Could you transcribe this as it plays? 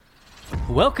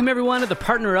Welcome everyone to the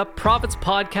Partner Up Profits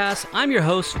Podcast. I'm your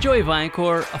host, Joey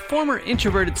Viancourt, a former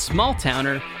introverted small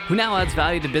towner who now adds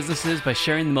value to businesses by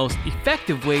sharing the most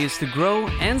effective ways to grow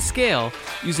and scale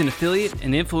using affiliate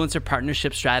and influencer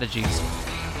partnership strategies.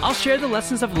 I'll share the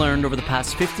lessons I've learned over the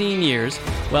past 15 years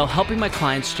while helping my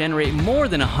clients generate more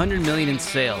than $100 million in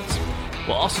sales.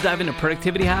 We'll also dive into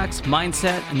productivity hacks,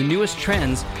 mindset, and the newest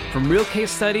trends from real case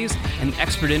studies and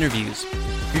expert interviews.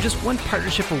 You're just one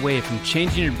partnership away from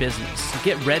changing your business. So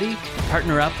get ready to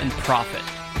partner up and profit.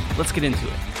 Let's get into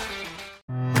it.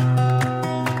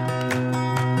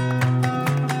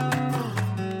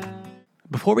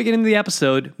 Before we get into the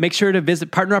episode, make sure to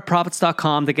visit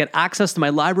partnerupprofits.com to get access to my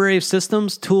library of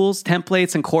systems, tools,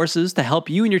 templates, and courses to help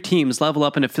you and your teams level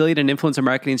up in affiliate and influencer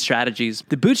marketing strategies.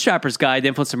 The Bootstrapper's Guide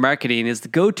to Influencer Marketing is the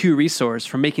go-to resource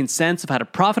for making sense of how to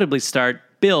profitably start,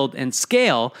 build, and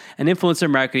scale an influencer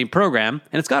marketing program,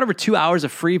 and it's got over 2 hours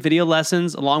of free video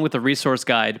lessons along with a resource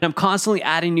guide. And I'm constantly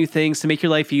adding new things to make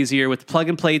your life easier with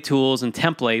plug-and-play tools and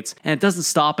templates, and it doesn't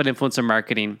stop at influencer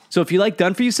marketing. So if you like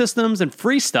done-for-you systems and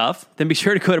free stuff, then be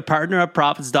sure to go to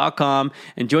partnerupprofits.com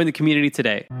and join the community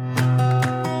today.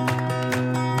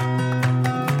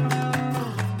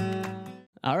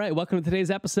 All right, welcome to today's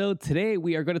episode. Today,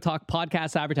 we are going to talk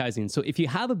podcast advertising. So if you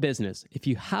have a business, if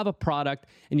you have a product,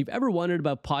 and you've ever wondered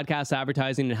about podcast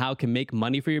advertising and how it can make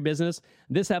money for your business,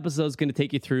 this episode is going to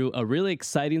take you through a really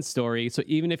exciting story. So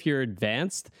even if you're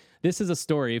advanced, this is a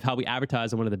story of how we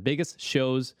advertise on one of the biggest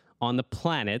shows on the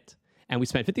planet. And we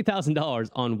spent $50,000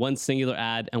 on one singular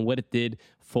ad and what it did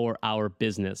for our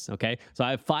business, okay? So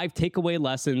I have 5 takeaway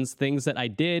lessons, things that I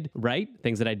did right,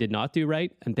 things that I did not do right,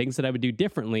 and things that I would do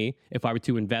differently if I were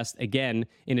to invest again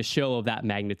in a show of that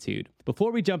magnitude.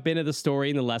 Before we jump into the story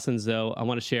and the lessons, though, I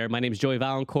want to share, my name is Joey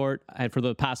Viancourt, and for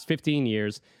the past 15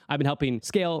 years, I've been helping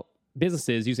scale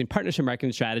businesses using partnership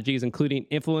marketing strategies, including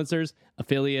influencers,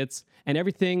 affiliates, and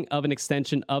everything of an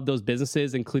extension of those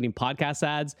businesses, including podcast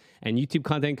ads and YouTube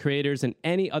content creators and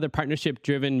any other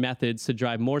partnership-driven methods to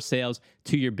drive more sales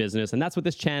to your business. And that's what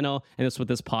this channel and that's what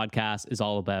this podcast is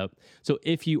all about. So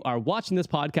if you are watching this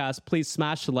podcast, please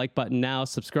smash the like button now,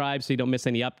 subscribe so you don't miss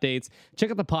any updates. Check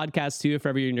out the podcast too if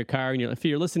ever you're in your car. And if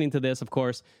you're listening to this, of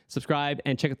course, subscribe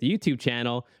and check out the YouTube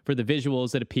channel for the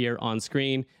visuals that appear on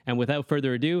screen. And without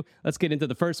further ado, let's get into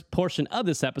the first portion of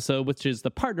this episode, which is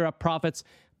the Partner Up Profits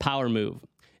Power Move.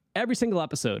 Every single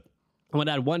episode, I want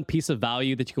to add one piece of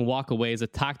value that you can walk away as a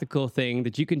tactical thing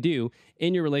that you can do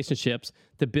in your relationships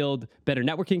to build better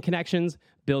networking connections,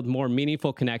 build more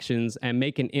meaningful connections, and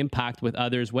make an impact with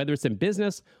others, whether it's in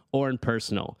business or in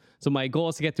personal. So my goal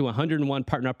is to get to 101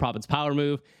 Partner Up Profits Power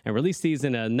Move and release these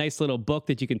in a nice little book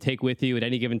that you can take with you at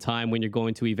any given time when you're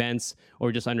going to events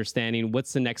or just understanding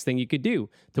what's the next thing you could do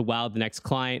to wow the next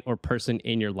client or person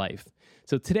in your life.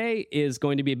 So today is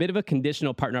going to be a bit of a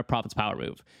conditional Partner Up Profits Power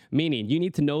Move, meaning you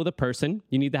need to know the person,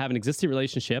 you need to have an existing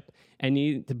relationship, and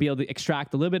you need to be able to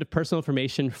extract a little bit of personal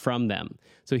information from them.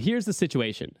 So here's the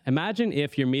situation. Imagine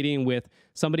if you're meeting with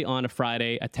somebody on a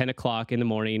Friday at 10 o'clock in the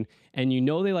morning, and you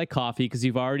know they like coffee because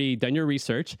you've already done your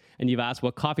research and you've asked,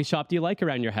 what coffee shop do you like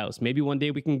around your house? Maybe one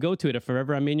day we can go to it if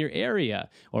ever I'm in your area.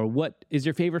 Or what is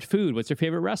your favorite food? What's your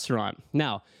favorite restaurant?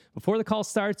 Now, before the call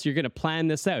starts, you're going to plan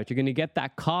this out. You're going to get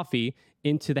that coffee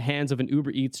into the hands of an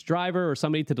Uber Eats driver or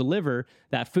somebody to deliver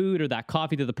that food or that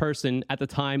coffee to the person at the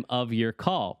time of your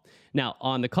call. Now,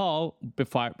 on the call,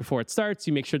 before it starts,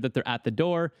 you make sure that they're at the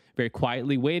door, very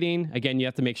quietly waiting. Again, you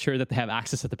have to make sure that they have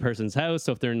access to the person's house.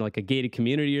 So if they're in like a gated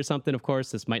community or something, of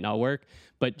course, this might not work,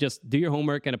 but just do your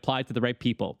homework and apply to the right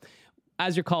people.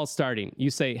 As your call is starting,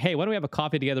 you say, hey, why don't we have a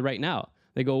coffee together right now?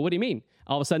 They go, what do you mean?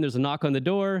 All of a sudden, there's a knock on the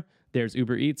door. There's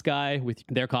Uber Eats guy with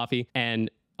their coffee, and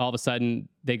all of a sudden,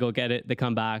 they go get it, they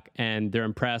come back, and they're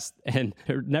impressed, and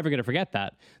they're never going to forget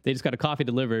that. They just got a coffee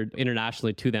delivered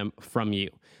internationally to them from you.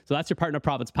 So that's your Partner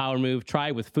Profits Power Move. Try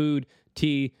it with food,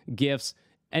 tea, gifts,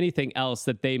 anything else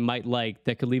that they might like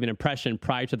that could leave an impression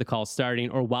prior to the call starting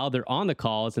or while they're on the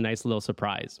call as a nice little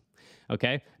surprise.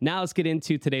 Okay, now let's get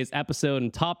into today's episode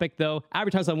and topic, though.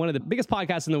 Advertise on one of the biggest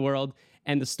podcasts in the world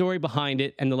and the story behind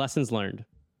it and the lessons learned.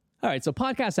 All right, so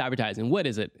podcast advertising, what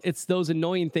is it? It's those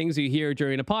annoying things you hear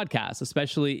during a podcast,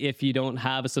 especially if you don't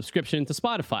have a subscription to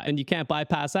Spotify and you can't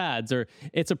bypass ads, or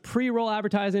it's a pre-roll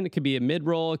advertising. It could be a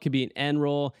mid-roll, it could be an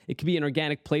end-roll, it could be an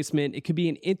organic placement, it could be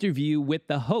an interview with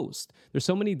the host. There's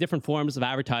so many different forms of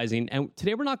advertising, and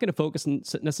today we're not going to focus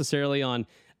necessarily on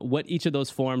what each of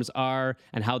those forms are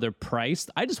and how they're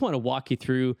priced. I just want to walk you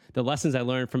through the lessons I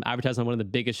learned from advertising on one of the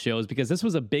biggest shows, because this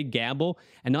was a big gamble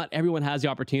and not everyone has the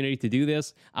opportunity to do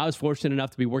this. I was fortunate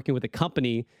enough to be working with a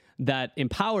company that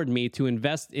empowered me to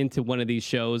invest into one of these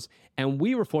shows. And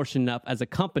we were fortunate enough as a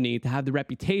company to have the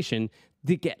reputation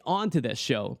to get onto this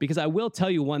show. Because I will tell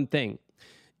you one thing,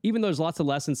 even though there's lots of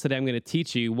lessons today I'm going to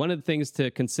teach you, one of the things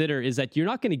to consider is that you're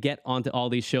not going to get onto all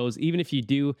these shows, even if you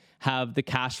do have the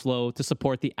cash flow to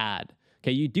support the ad.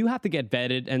 Okay, you do have to get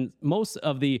vetted, and most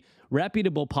of the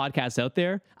reputable podcasts out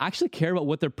there actually care about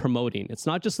what they're promoting. It's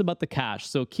not just about the cash.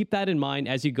 So keep that in mind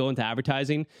as you go into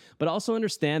advertising, but also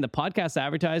understand that podcast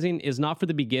advertising is not for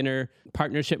the beginner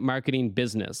partnership marketing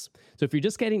business. So if you're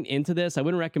just getting into this, I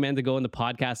wouldn't recommend to go into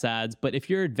podcast ads, but if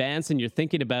you're advanced and you're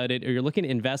thinking about it, or you're looking to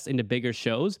invest into bigger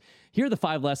shows, here are the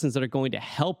 5 lessons that are going to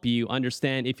help you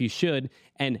understand if you should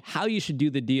and how you should do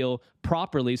the deal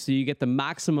properly so you get the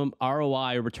maximum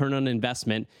ROI, or return on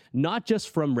investment, not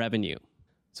just from revenue.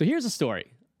 So here's a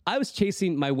story. I was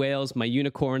chasing my whales, my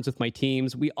unicorns with my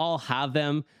teams. We all have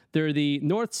them. They're the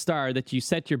North Star that you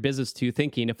set your business to,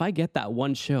 thinking, if I get that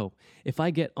one show, if I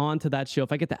get onto that show,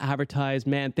 if I get to advertise,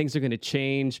 man, things are going to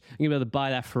change. I'm going to be able to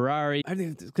buy that Ferrari.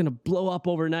 It's going to blow up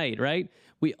overnight, right?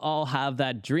 We all have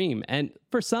that dream. And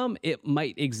for some, it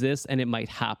might exist and it might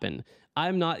happen.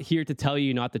 I'm not here to tell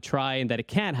you not to try and that it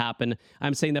can't happen.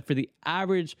 I'm saying that for the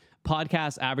average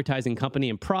podcast advertising company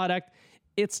and product,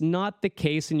 it's not the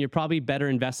case, and you're probably better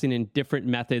investing in different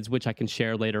methods, which I can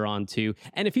share later on too.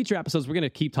 And in future episodes, we're going to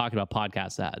keep talking about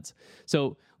podcast ads.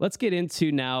 So let's get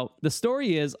into now. The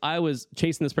story is I was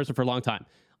chasing this person for a long time.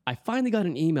 I finally got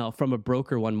an email from a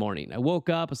broker one morning. I woke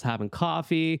up, was having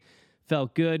coffee,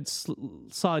 felt good,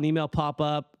 saw an email pop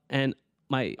up, and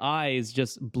my eyes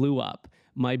just blew up.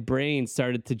 My brain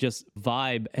started to just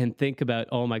vibe and think about,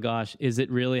 oh my gosh, is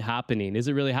it really happening? Is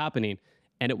it really happening?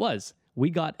 And it was. We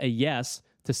got a yes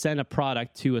to send a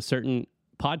product to a certain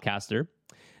podcaster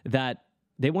that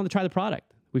they wanted to try the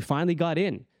product. We finally got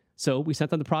in. So we sent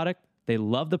them the product. They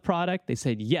loved the product. They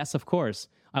said, yes, of course.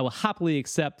 I will happily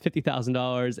accept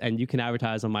 $50,000 and you can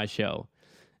advertise on my show.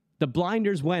 The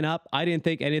blinders went up. I didn't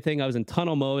think anything. I was in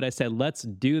tunnel mode. I said, let's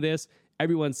do this.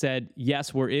 Everyone said,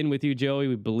 yes, we're in with you, Joey.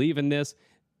 We believe in this.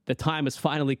 The time has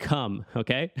finally come,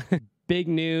 okay? Big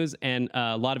news and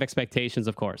a lot of expectations,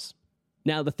 of course.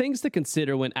 Now, the things to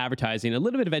consider when advertising, a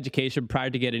little bit of education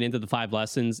prior to getting into the 5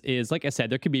 lessons is, like I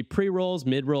said, there could be pre-rolls,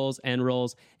 mid-rolls, end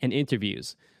rolls, and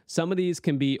interviews. Some of these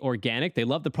can be organic. They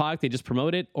love the product, they just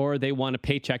promote it, or they want a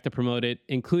paycheck to promote it,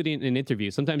 including an interview.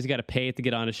 Sometimes you got to pay to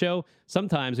get on a show.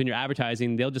 Sometimes when you're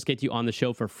advertising, they'll just get you on the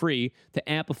show for free to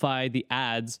amplify the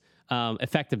ads'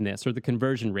 effectiveness or the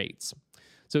conversion rates.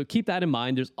 So keep that in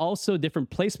mind. There's also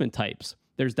different placement types.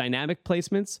 There's dynamic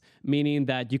placements, meaning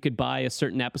that you could buy a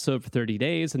certain episode for 30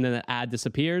 days and then the ad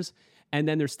disappears. And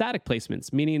then there's static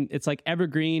placements, meaning it's like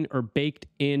evergreen or baked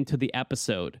into the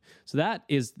episode. So that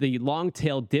is the long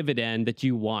tail dividend that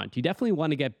you want. You definitely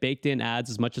want to get baked in ads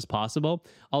as much as possible.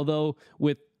 Although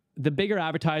with the bigger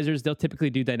advertisers, they'll typically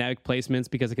do dynamic placements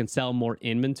because it can sell more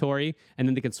inventory, and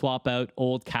then they can swap out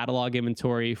old catalog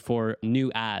inventory for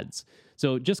new ads.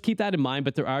 So just keep that in mind,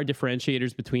 but there are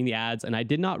differentiators between the ads, and I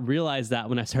did not realize that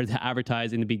when I started to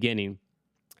advertise in the beginning.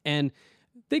 And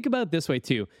think about it this way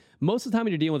too. Most of the time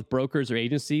when you're dealing with brokers or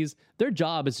agencies, their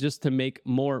job is just to make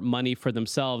more money for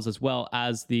themselves as well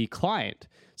as the client.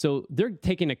 So they're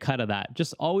taking a cut of that.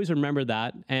 Just always remember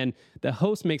that. And the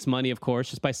host makes money, of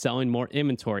course, just by selling more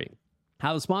inventory.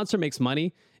 How the sponsor makes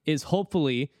money is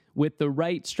hopefully with the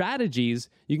right strategies,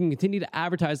 you can continue to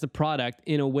advertise the product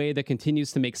in a way that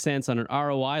continues to make sense on an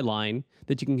ROI line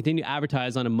that you can continue to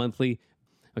advertise on a monthly.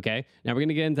 Okay, now we're going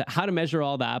to get into how to measure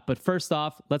all that. But first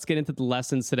off, let's get into the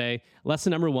lessons today.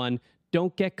 Lesson number 1,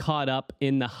 don't get caught up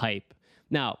in the hype.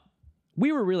 Now,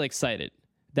 we were really excited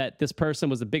that this person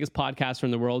was the biggest podcaster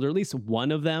in the world, or at least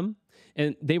one of them.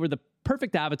 And they were the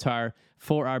perfect avatar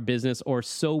for our business, or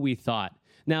so we thought.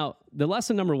 Now, the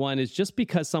lesson number 1 is just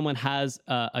because someone has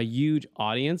a huge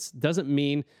audience doesn't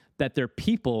mean that their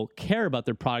people care about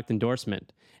their product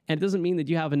endorsement. And it doesn't mean that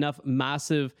you have enough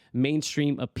massive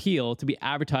mainstream appeal to be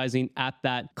advertising at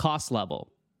that cost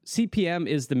level. CPM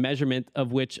is the measurement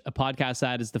of which a podcast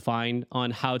ad is defined on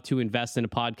how to invest in a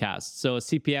podcast. So a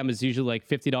CPM is usually like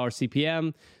 $50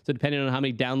 CPM. So depending on how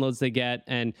many downloads they get,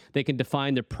 and they can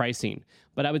define their pricing.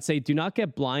 But I would say do not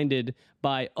get blinded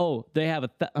by, oh, they have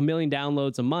a million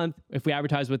downloads a month. If we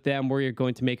advertise with them, we're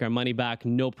going to make our money back.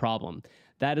 No problem.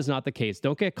 That is not the case.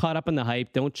 Don't get caught up in the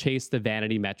hype. Don't chase the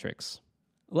vanity metrics.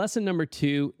 Lesson number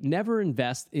 2, never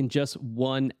invest in just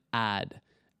one ad.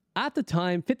 At the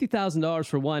time, $50,000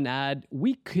 for one ad,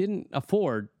 we couldn't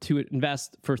afford to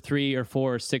invest for 3 or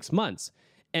 4 or 6 months.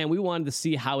 And we wanted to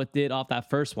see how it did off that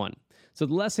first one. So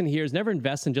the lesson here is never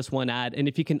invest in just one ad. And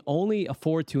if you can only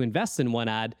afford to invest in one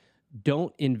ad,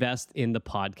 don't invest in the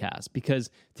podcast, because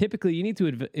typically you need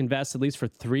to invest at least for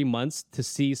 3 months to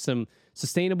see some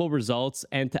sustainable results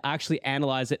and to actually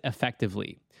analyze it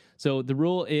effectively. So the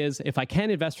rule is, if I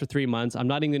can't invest for 3 months, I'm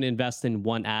not even going to invest in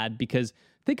one ad, because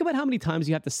think about how many times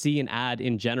you have to see an ad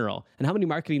in general and how many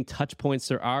marketing touch points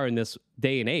there are in this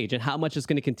day and age, and how much it's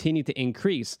going to continue to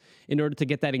increase in order to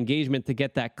get that engagement, to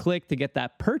get that click, to get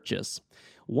that purchase.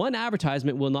 One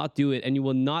advertisement will not do it, and you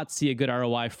will not see a good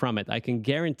ROI from it. I can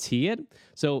guarantee it.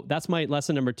 So that's my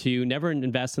lesson number 2. Never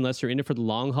invest unless you're in it for the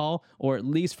long haul, or at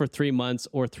least for 3 months,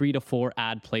 or 3 to 4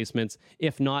 ad placements,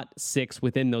 if not 6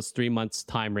 within those 3 months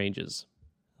time ranges.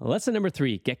 Lesson number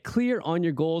 3, get clear on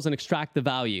your goals and extract the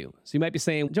value. So you might be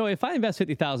saying, Joey, if I invest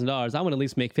 $50,000, I want to at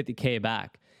least make $50K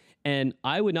back. And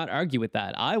I would not argue with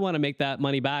that. I want to make that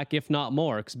money back, if not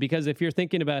more, because if you're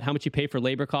thinking about how much you pay for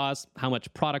labor costs, how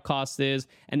much product cost is,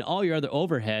 and all your other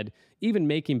overhead, even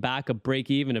making back a break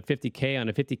even of $50K on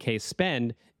a $50K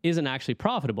spend isn't actually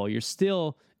profitable. You're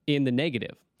still in the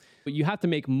negative. But you have to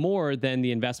make more than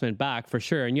the investment back for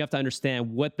sure. And you have to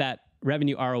understand what that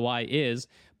revenue ROI is.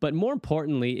 But more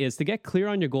importantly is to get clear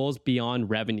on your goals beyond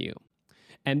revenue.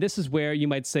 And this is where you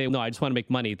might say, no, I just want to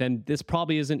make money. Then this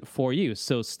probably isn't for you.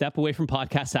 So step away from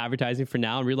podcast advertising for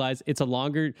now and realize it's a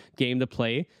longer game to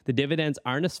play. The dividends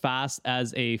aren't as fast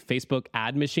as a Facebook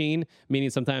ad machine,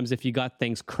 meaning sometimes if you got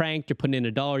things cranked, you're putting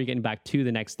in $1, you're getting back $2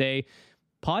 the next day.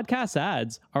 Podcast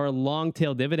ads are a long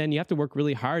tail dividend. You have to work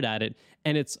really hard at it.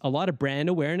 And it's a lot of brand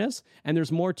awareness, and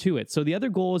there's more to it. So the other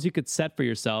goals you could set for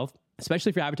yourself, especially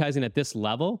if you're advertising at this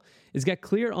level, is get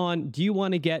clear on, do you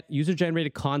want to get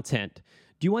user-generated content?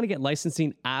 Do you want to get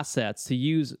licensing assets to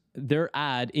use their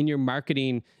ad in your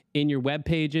marketing, in your web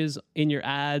pages, in your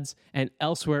ads, and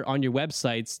elsewhere on your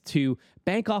websites to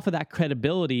bank off of that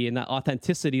credibility and that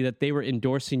authenticity that they were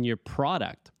endorsing your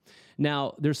product?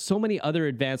 Now, there's so many other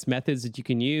advanced methods that you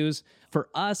can use. For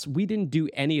us, we didn't do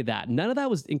any of that. None of that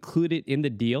was included in the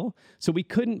deal. So we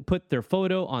couldn't put their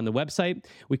photo on the website.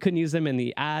 We couldn't use them in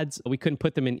the ads. We couldn't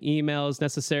put them in emails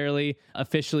necessarily.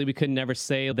 Officially, we could never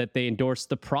say that they endorsed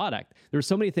the product. There were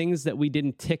so many things that we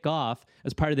didn't tick off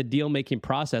as part of the deal-making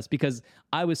process because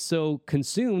I was so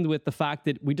consumed with the fact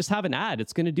that we just have an ad.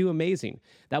 It's going to do amazing.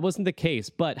 That wasn't the case.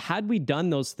 But had we done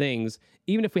those things,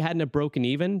 even if we hadn't have broken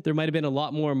even, there might have been a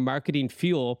lot more marketing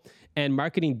fuel and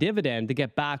marketing dividend to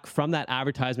get back from that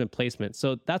advertisement placement.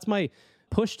 So that's my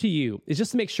push to you, is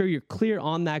just to make sure you're clear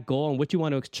on that goal and what you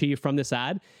want to achieve from this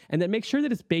ad, and then make sure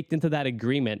that it's baked into that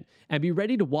agreement and be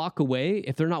ready to walk away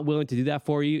if they're not willing to do that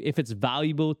for you, if it's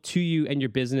valuable to you and your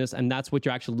business, and that's what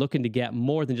you're actually looking to get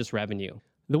more than just revenue.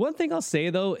 The one thing I'll say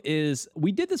though is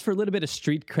we did this for a little bit of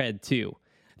street cred too.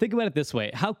 Think about it this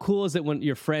way. How cool is it when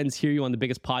your friends hear you on the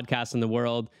biggest podcast in the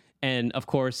world, and of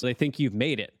course they think you've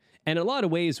made it? And in a lot of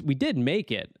ways, we did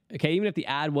make it, okay? Even if the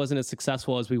ad wasn't as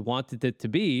successful as we wanted it to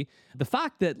be, the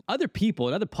fact that other people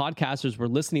and other podcasters were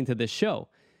listening to this show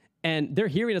and they're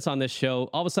hearing us on this show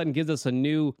all of a sudden gives us a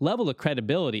new level of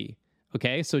credibility,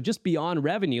 okay? So just beyond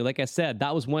revenue, like I said,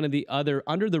 that was one of the other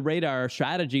under-the-radar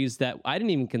strategies that I didn't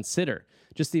even consider.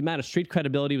 Just the amount of street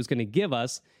credibility it was going to give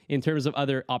us in terms of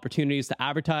other opportunities to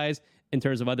advertise, in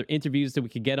terms of other interviews that we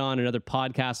could get on, and other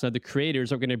podcasts and other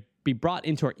creators are going to be brought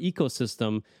into our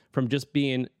ecosystem from just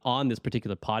being on this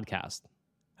particular podcast.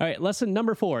 All right, lesson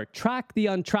number 4, track the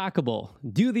untrackable,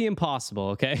 do the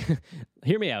impossible, okay?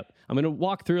 Hear me out. I'm going to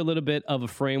walk through a little bit of a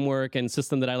framework and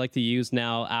system that I like to use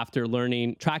now after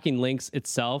learning tracking links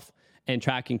itself and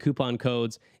tracking coupon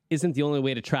codes isn't the only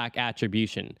way to track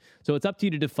attribution. So it's up to you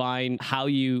to define how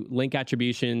you link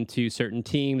attribution to certain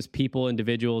teams, people,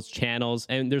 individuals, channels.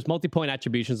 And there's multi-point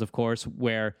attributions, of course,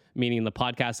 where meaning the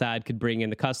podcast ad could bring in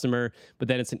the customer, but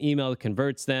then it's an email that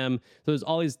converts them. So there's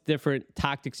all these different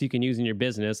tactics you can use in your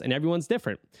business, and everyone's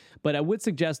different. But I would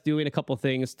suggest doing a couple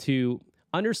things to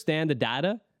understand the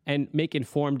data and make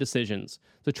informed decisions.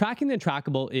 So tracking the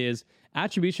untrackable is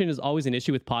attribution is always an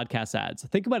issue with podcast ads.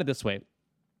 Think about it this way.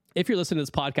 If you're listening to this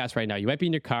podcast right now, you might be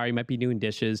in your car, you might be doing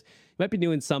dishes, you might be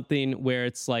doing something where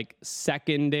it's like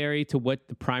secondary to what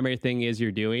the primary thing is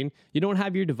you're doing. You don't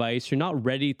have your device, you're not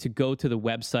ready to go to the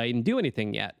website and do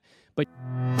anything yet. But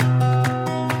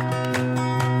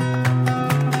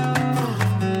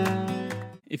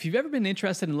if you've ever been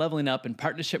interested in leveling up in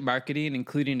partnership marketing,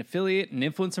 including affiliate and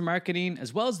influencer marketing,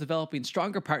 as well as developing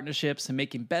stronger partnerships and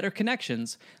making better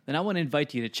connections, then I want to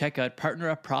invite you to check out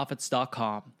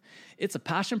partnerupprofits.com. It's a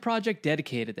passion project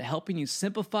dedicated to helping you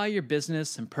simplify your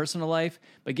business and personal life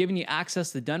by giving you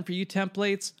access to done-for-you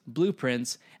templates,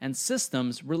 blueprints, and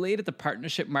systems related to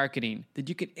partnership marketing that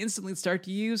you can instantly start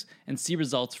to use and see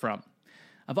results from.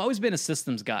 I've always been a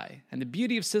systems guy, and the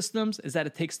beauty of systems is that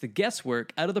it takes the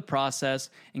guesswork out of the process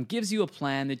and gives you a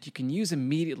plan that you can use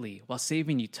immediately while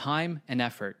saving you time and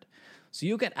effort. So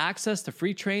you'll get access to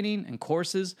free training and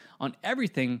courses on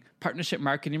everything partnership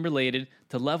marketing related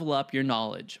to level up your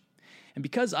knowledge. And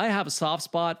because I have a soft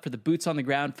spot for the boots on the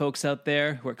ground folks out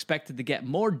there who are expected to get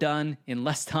more done in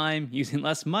less time using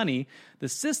less money, the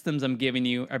systems I'm giving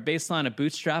you are based on a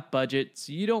bootstrap budget,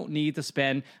 so you don't need to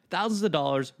spend thousands of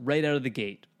dollars right out of the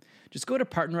gate. Just go to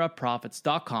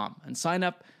partnerupprofits.com and sign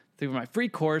up through my free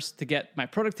course to get my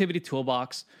productivity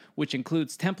toolbox, which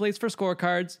includes templates for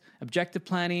scorecards, objective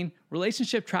planning,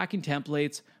 relationship tracking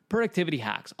templates, productivity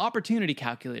hacks, opportunity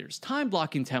calculators, time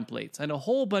blocking templates, and a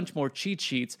whole bunch more cheat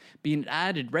sheets being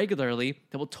added regularly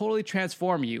that will totally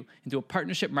transform you into a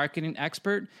partnership marketing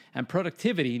expert and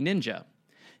productivity ninja.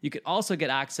 You can also get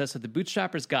access to the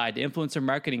Bootstrapper's Guide to Influencer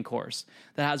Marketing course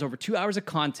that has over 2 hours of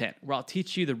content where I'll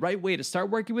teach you the right way to start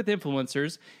working with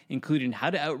influencers, including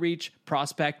how to outreach,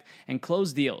 prospect, and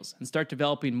close deals, and start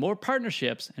developing more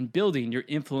partnerships and building your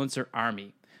influencer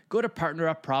army. Go to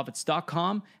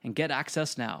partnerupprofits.com and get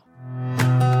access now.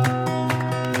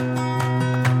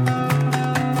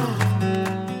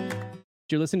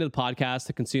 You're listening to the podcast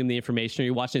to consume the information, or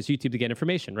you're watching this YouTube to get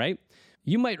information, right?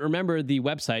 You might remember the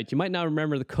website, you might not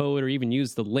remember the code or even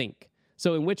use the link.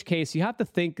 So in which case, you have to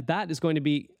think that is going to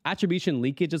be attribution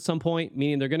leakage at some point,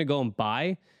 meaning they're going to go and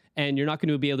buy, and you're not going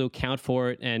to be able to account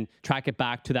for it and track it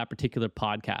back to that particular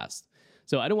podcast.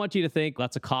 So I don't want you to think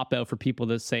that's a cop-out for people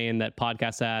that's saying that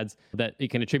podcast ads, that you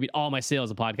can attribute all my sales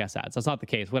to podcast ads. That's not the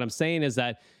case. What I'm saying is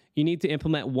that you need to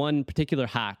implement one particular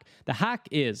hack. The hack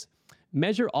is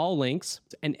measure all links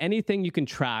and anything you can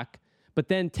track, but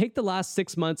then take the last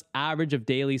 6 months average of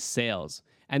daily sales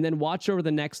and then watch over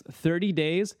the next 30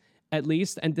 days at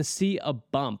least and to see a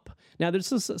bump. Now, there's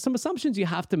some assumptions you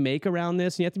have to make around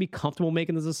this. You have to be comfortable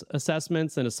making those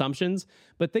assessments and assumptions.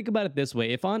 But think about it this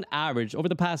way. If on average, over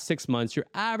the past 6 months, your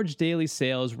average daily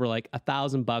sales were like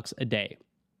 $1,000 a day,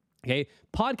 okay?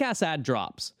 Podcast ad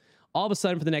drops. All of a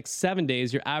sudden, for the next 7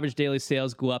 days, your average daily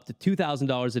sales go up to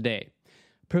 $2,000 a day.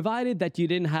 Provided that you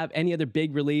didn't have any other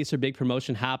big release or big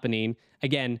promotion happening.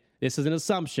 Again, this is an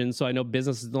assumption, so I know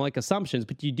businesses don't like assumptions,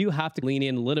 but you do have to lean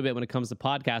in a little bit when it comes to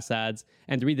podcast ads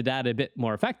and to read the data a bit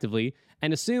more effectively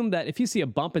and assume that if you see a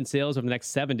bump in sales over the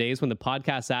next 7 days when the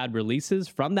podcast ad releases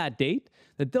from that date,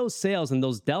 that those sales and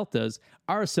those deltas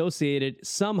are associated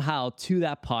somehow to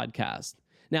that podcast.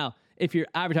 Now, if you're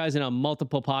advertising on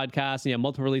multiple podcasts and you have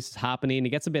multiple releases happening, it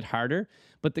gets a bit harder.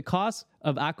 But the cost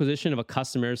of acquisition of a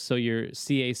customer, so your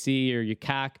CAC or your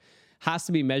CAC, has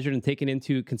to be measured and taken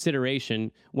into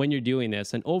consideration when you're doing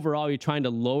this. And overall, you're trying to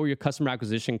lower your customer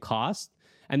acquisition cost.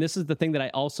 And this is the thing that I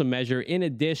also measure in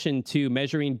addition to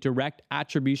measuring direct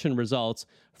attribution results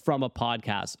from a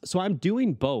podcast. So I'm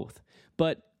doing both,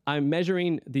 but I'm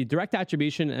measuring the direct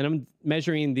attribution and I'm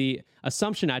measuring the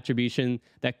assumption attribution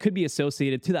that could be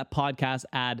associated to that podcast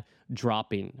ad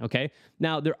dropping, okay?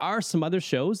 Now, there are some other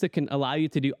shows that can allow you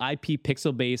to do IP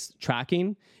pixel-based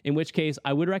tracking, in which case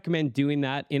I would recommend doing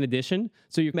that in addition.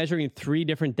 So you're measuring 3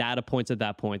 different data points at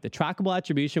that point. The trackable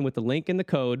attribution with the link and the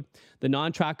code, the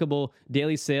non-trackable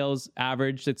daily sales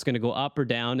average that's going to go up or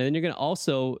down, and then you're going to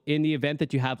also, in the event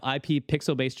that you have IP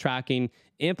pixel-based tracking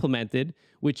implemented,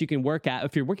 which you can work at.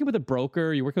 If you're working with a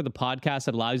broker, you're working with a podcast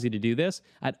that allows you to do this,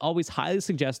 I'd always highly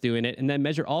suggest doing it and then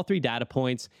measure all 3 data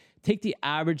points, take the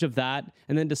average of that,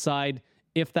 and then decide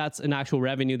if that's an actual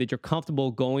revenue that you're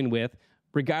comfortable going with,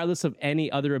 regardless of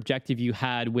any other objective you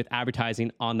had with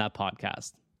advertising on that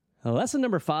podcast. Lesson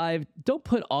number 5, don't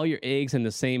put all your eggs in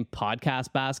the same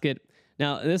podcast basket.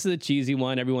 Now, this is a cheesy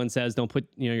one. Everyone says don't put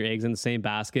your eggs in the same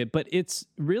basket, but it's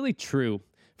really true.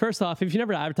 First off, if you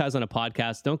never advertise on a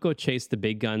podcast, don't go chase the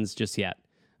big guns just yet.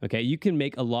 Okay, you can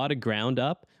make a lot of ground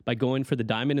up by going for the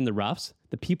diamond in the roughs,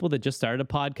 the people that just started a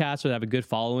podcast or that have a good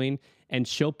following and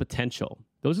show potential.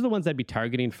 Those are the ones I'd be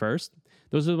targeting first.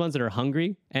 Those are the ones that are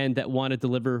hungry and that want to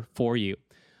deliver for you.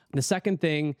 The second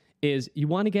thing is you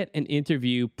want to get an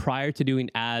interview prior to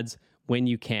doing ads when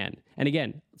you can. And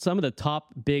again, some of the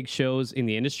top big shows in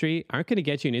the industry aren't going to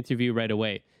get you an interview right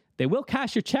away. They will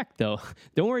cash your check, though.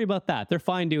 Don't worry about that. They're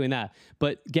fine doing that.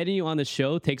 But getting you on the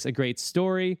show takes a great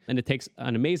story, and it takes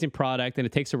an amazing product, and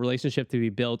it takes a relationship to be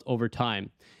built over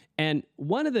time. And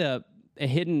one of the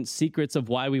hidden secrets of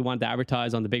why we wanted to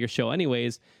advertise on the bigger show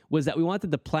anyways was that we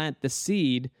wanted to plant the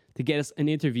seed to get us an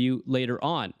interview later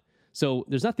on. So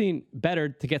there's nothing better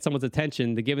to get someone's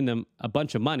attention than giving them a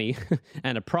bunch of money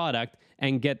and a product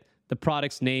and get the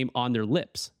product's name on their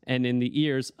lips and in the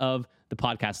ears of the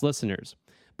podcast listeners.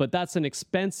 but that's an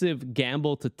expensive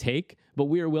gamble to take, but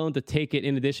we are willing to take it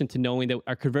in addition to knowing that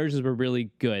our conversions were really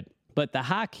good. But the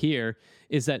hack here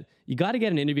is that you got to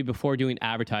get an interview before doing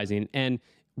advertising. And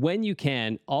when you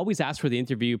can, always ask for the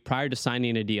interview prior to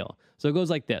signing a deal. So it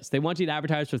goes like this. They want you to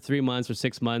advertise for 3 months or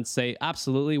 6 months. Say,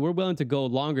 absolutely, we're willing to go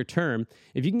longer term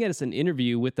if you can get us an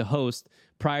interview with the host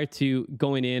prior to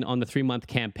going in on the 3-month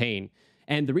campaign.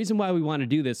 And the reason why we want to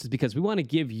do this is because we want to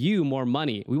give you more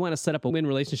money. We want to set up a win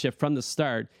relationship from the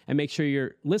start and make sure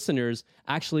your listeners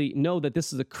actually know that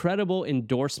this is a credible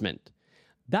endorsement.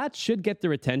 That should get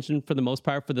their attention for the most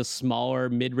part for the smaller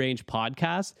mid-range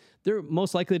podcasts. They're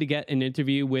most likely to get an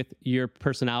interview with your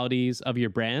personalities of your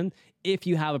brand if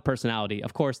you have a personality.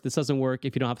 Of course, this doesn't work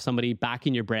if you don't have somebody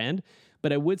backing your brand,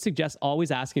 but I would suggest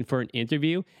always asking for an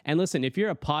interview. And listen, if you're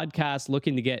a podcast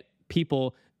looking to get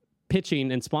people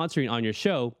pitching and sponsoring on your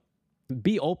show,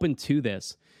 be open to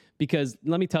this. Because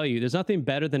let me tell you, there's nothing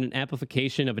better than an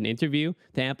amplification of an interview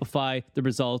to amplify the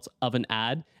results of an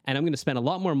ad. And I'm going to spend a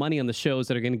lot more money on the shows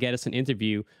that are going to get us an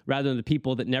interview rather than the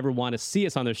people that never want to see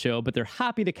us on their show, but they're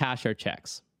happy to cash our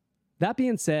checks. That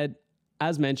being said,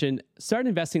 as mentioned, start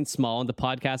investing small into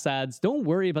podcast ads. Don't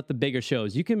worry about the bigger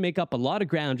shows. You can make up a lot of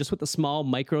ground just with the small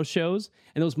micro shows.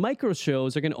 And those micro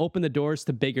shows are going to open the doors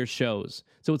to bigger shows.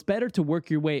 So it's better to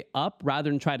work your way up rather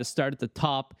than try to start at the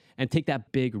top and take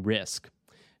that big risk.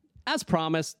 As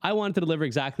promised, I wanted to deliver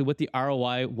exactly what the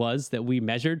ROI was that we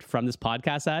measured from this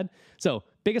podcast ad. So,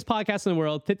 biggest podcast in the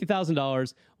world,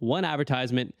 $50,000, one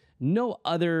advertisement, no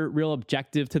other real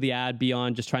objective to the ad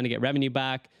beyond just trying to get revenue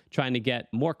back, trying to get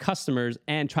more customers,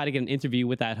 and try to get an interview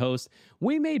with that host.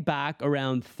 We made back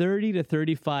around 30 to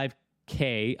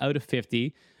 35K out of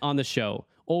 50 on the show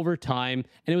over time.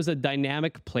 And it was a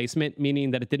dynamic placement, meaning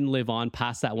that it didn't live on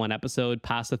past that one episode,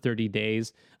 past the 30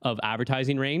 days of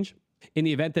advertising range. In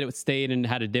the event that it stayed and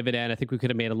had a dividend, I think we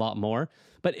could have made a lot more.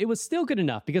 But it was still good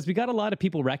enough because we got a lot of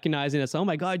people recognizing us. Oh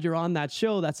my God, you're on that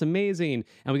show. That's amazing.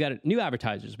 And we got new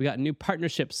advertisers. We got new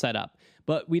partnerships set up.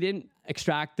 But we didn't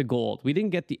extract the gold. We didn't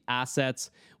get the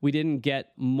assets. We didn't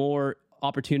get more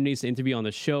opportunities to interview on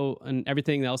the show and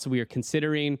everything else that we were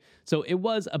considering. So it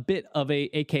was a bit of a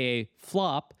AKA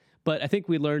flop. But I think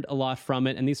we learned a lot from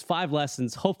it. And these 5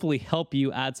 lessons hopefully help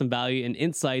you add some value and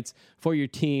insights for your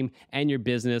team and your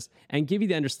business and give you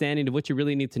the understanding of what you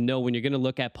really need to know when you're going to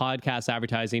look at podcast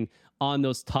advertising on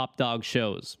those top dog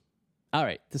shows. All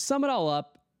right, to sum it all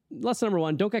up, lesson number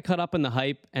 1, don't get caught up in the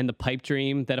hype and the pipe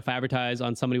dream that if I advertise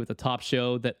on somebody with a top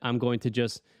show that I'm going to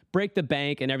just break the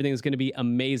bank and everything is going to be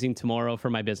amazing tomorrow for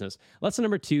my business. Lesson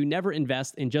number 2, never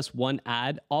invest in just one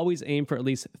ad. Always aim for at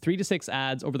least 3 to 6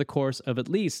 ads over the course of at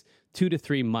least 2 to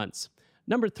 3 months.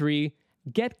 Number 3,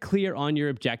 get clear on your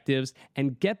objectives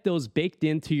and get those baked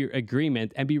into your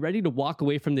agreement and be ready to walk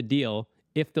away from the deal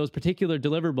if those particular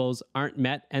deliverables aren't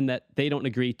met and that they don't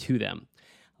agree to them.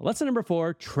 Lesson number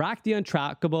 4, track the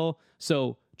untrackable.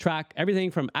 So track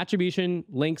everything from attribution,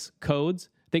 links, codes,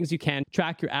 things you can.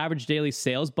 Track your average daily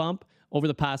sales bump over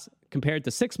the past, compared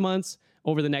to 6 months,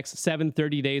 over the next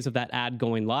 30 days of that ad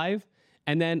going live.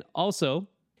 And then also,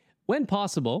 when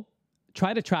possible,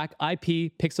 try to track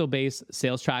IP pixel-based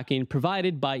sales tracking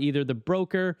provided by either the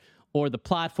broker or the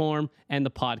platform and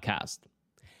the podcast.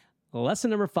 Lesson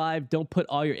number 5, don't put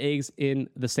all your eggs in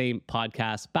the same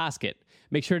podcast basket.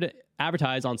 Make sure to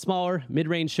advertise on smaller,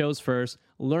 mid-range shows first.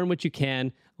 Learn what you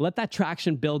can. Let that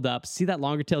traction build up. See that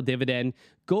longer tail dividend.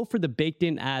 Go for the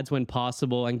baked-in ads when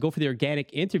possible and go for the organic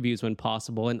interviews when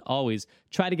possible. And always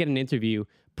try to get an interview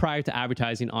prior to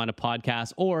advertising on a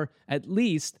podcast, or at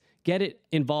least get it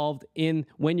involved in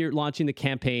when you're launching the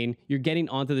campaign. You're getting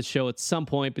onto the show at some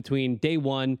point between day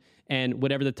 1 and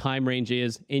whatever the time range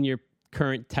is in your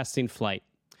current testing flight.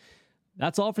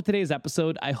 That's all for today's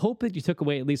episode. I hope that you took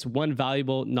away at least one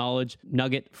valuable knowledge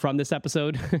nugget from this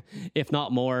episode, if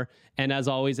not more. And as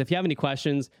always, if you have any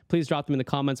questions, please drop them in the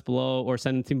comments below or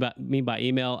send them to me by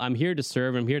email. I'm here to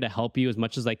serve. I'm here to help you as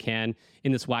much as I can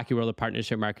in this wacky world of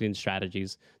partnership marketing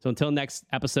strategies. So until next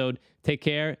episode, take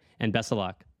care and best of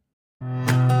luck.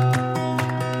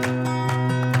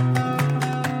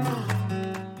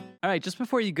 All right, just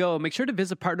before you go, make sure to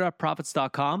visit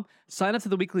partnerupprofits.com. Sign up to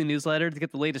the weekly newsletter to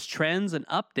get the latest trends and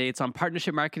updates on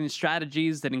partnership marketing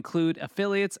strategies that include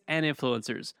affiliates and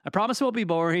influencers. I promise it won't be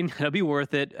boring, it'll be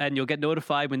worth it, and you'll get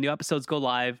notified when new episodes go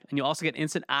live, and you'll also get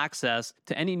instant access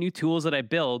to any new tools that I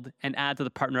build and add to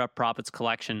the Partner Up Profits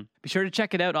collection. Be sure to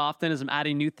check it out often as I'm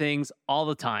adding new things all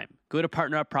the time. Go to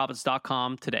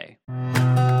partnerupprofits.com today.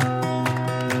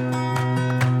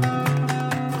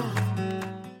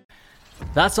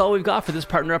 That's all we've got for this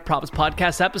Partner Up Profits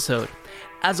podcast episode.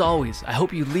 As always, I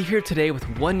hope you leave here today with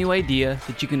one new idea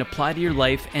that you can apply to your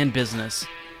life and business.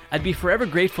 I'd be forever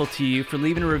grateful to you for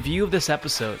leaving a review of this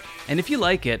episode. And if you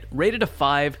like it, rate it a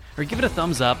 5 or give it a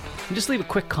thumbs up and just leave a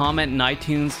quick comment in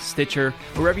iTunes, Stitcher,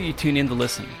 or wherever you tune in to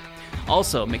listen.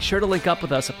 Also, make sure to link up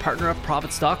with us at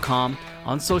partnerupprofits.com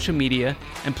on social media,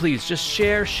 and please just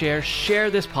share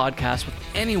this podcast with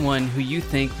anyone who you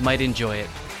think might enjoy it.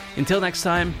 Until next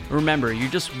time, remember, you're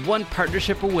just one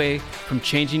partnership away from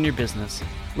changing your business.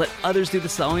 Let others do the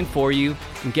selling for you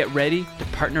and get ready to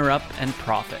partner up and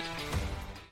profit.